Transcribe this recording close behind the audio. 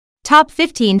Top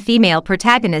 15 Female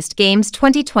Protagonist Games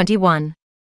 2021.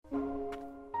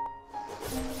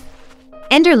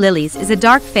 Ender Lilies is a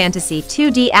dark fantasy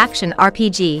 2D action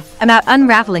RPG about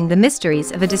unraveling the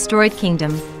mysteries of a destroyed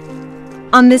kingdom.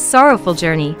 On this sorrowful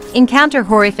journey, encounter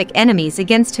horrific enemies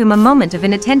against whom a moment of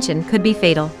inattention could be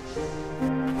fatal.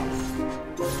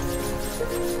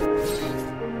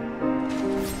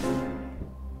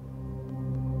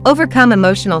 Overcome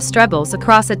emotional struggles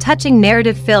across a touching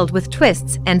narrative filled with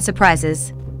twists and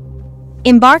surprises.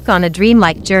 Embark on a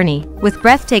dreamlike journey with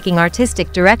breathtaking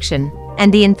artistic direction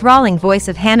and the enthralling voice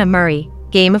of Hannah Murray,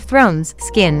 Game of Thrones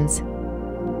skins.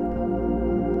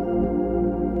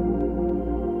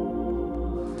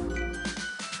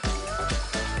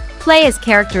 Play as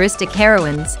characteristic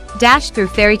heroines, dash through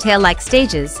fairy tale-like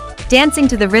stages, dancing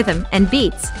to the rhythm and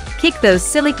beats, kick those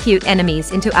silly cute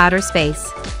enemies into outer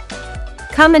space.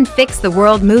 Come and fix the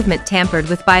world movement tampered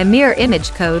with by a mirror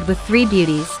image code with 3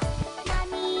 beauties.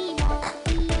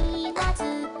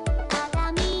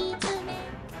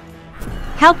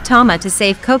 Help Tama to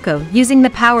save Coco using the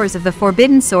powers of the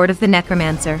forbidden sword of the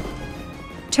necromancer.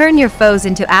 Turn your foes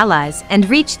into allies and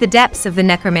reach the depths of the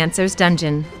necromancer's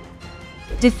dungeon.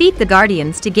 Defeat the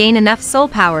guardians to gain enough soul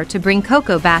power to bring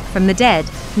Coco back from the dead,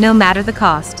 no matter the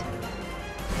cost.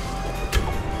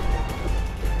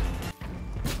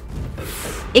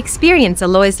 Experience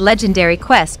Aloy's legendary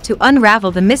quest to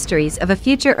unravel the mysteries of a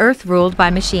future Earth ruled by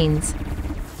machines.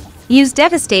 Use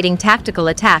devastating tactical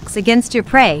attacks against your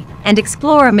prey and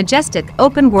explore a majestic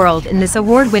open world in this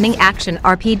award-winning action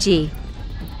RPG.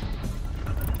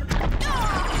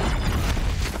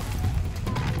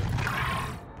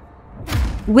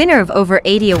 Winner of over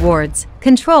 80 awards,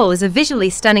 Control is a visually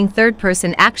stunning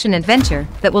third-person action adventure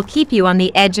that will keep you on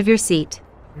the edge of your seat.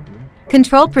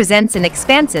 Control presents an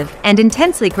expansive and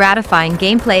intensely gratifying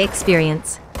gameplay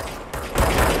experience.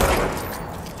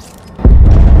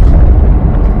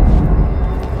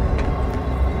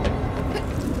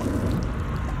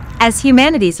 As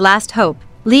humanity's last hope,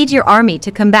 lead your army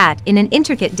to combat in an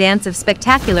intricate dance of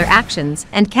spectacular actions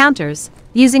and counters,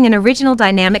 using an original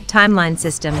dynamic timeline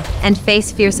system, and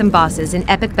face fearsome bosses in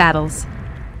epic battles.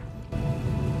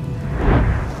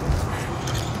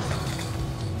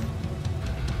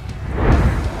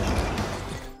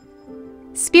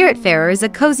 Spiritfarer is a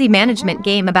cozy management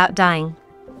game about dying.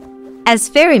 As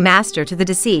ferry master to the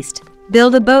deceased,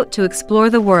 build a boat to explore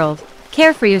the world,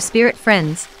 care for your spirit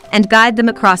friends, and guide them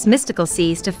across mystical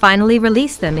seas to finally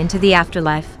release them into the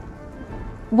afterlife.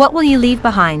 What will you leave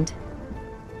behind?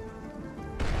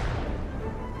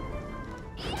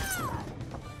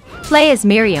 Play as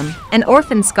Miriam, an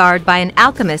orphan scarred by an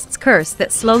alchemist's curse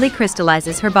that slowly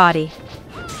crystallizes her body.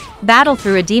 Battle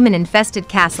through a demon-infested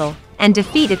castle and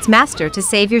defeat its master to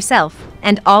save yourself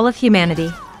and all of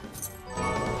humanity.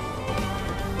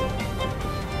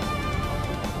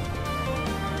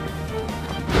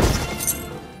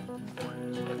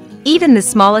 Even the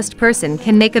smallest person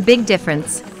can make a big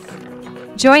difference.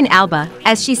 Join Alba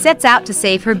as she sets out to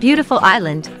save her beautiful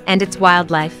island and its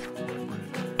wildlife,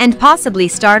 and possibly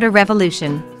start a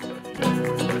revolution.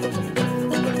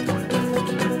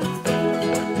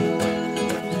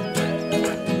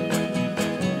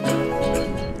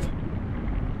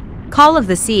 Call of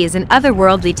the Sea is an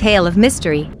otherworldly tale of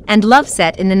mystery and love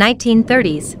set in the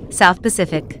 1930s, South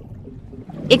Pacific.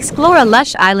 Explore a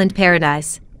lush island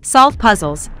paradise, solve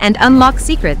puzzles, and unlock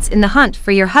secrets in the hunt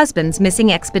for your husband's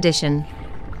missing expedition.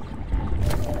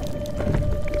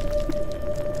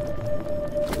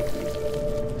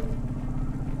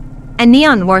 A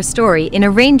neo-noir story in a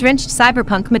rain-drenched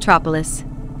cyberpunk metropolis.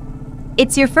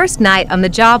 It's your first night on the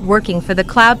job working for the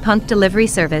Cloudpunk delivery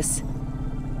service.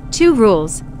 2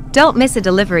 rules: don't miss a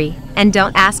delivery, and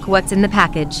don't ask what's in the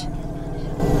package.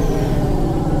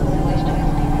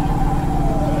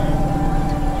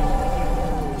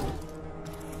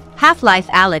 Half-Life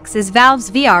Alyx is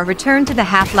Valve's VR return to the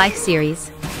Half-Life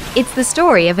series. It's the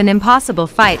story of an impossible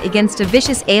fight against a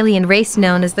vicious alien race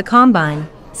known as the Combine,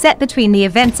 set between the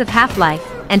events of Half-Life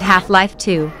and Half-Life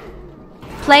 2.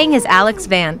 Playing as Alex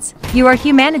Vance, you are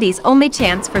humanity's only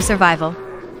chance for survival.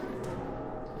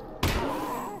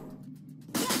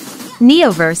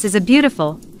 Neoverse is a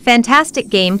beautiful, fantastic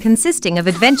game consisting of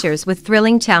adventures with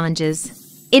thrilling challenges.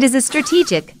 It is a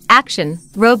strategic, action,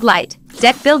 roguelite,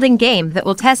 deck-building game that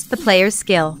will test the player's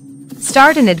skill.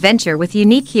 Start an adventure with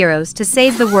unique heroes to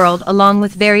save the world along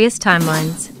with various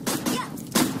timelines.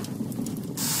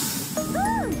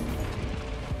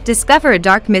 Discover a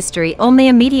dark mystery only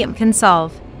a medium can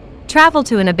solve. Travel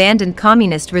to an abandoned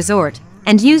communist resort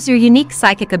and use your unique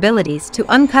psychic abilities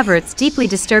to uncover its deeply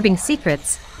disturbing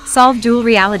secrets, solve dual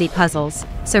reality puzzles,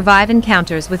 survive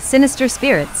encounters with sinister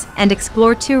spirits, and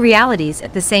explore two realities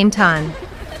at the same time.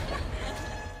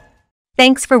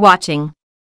 Thanks for watching.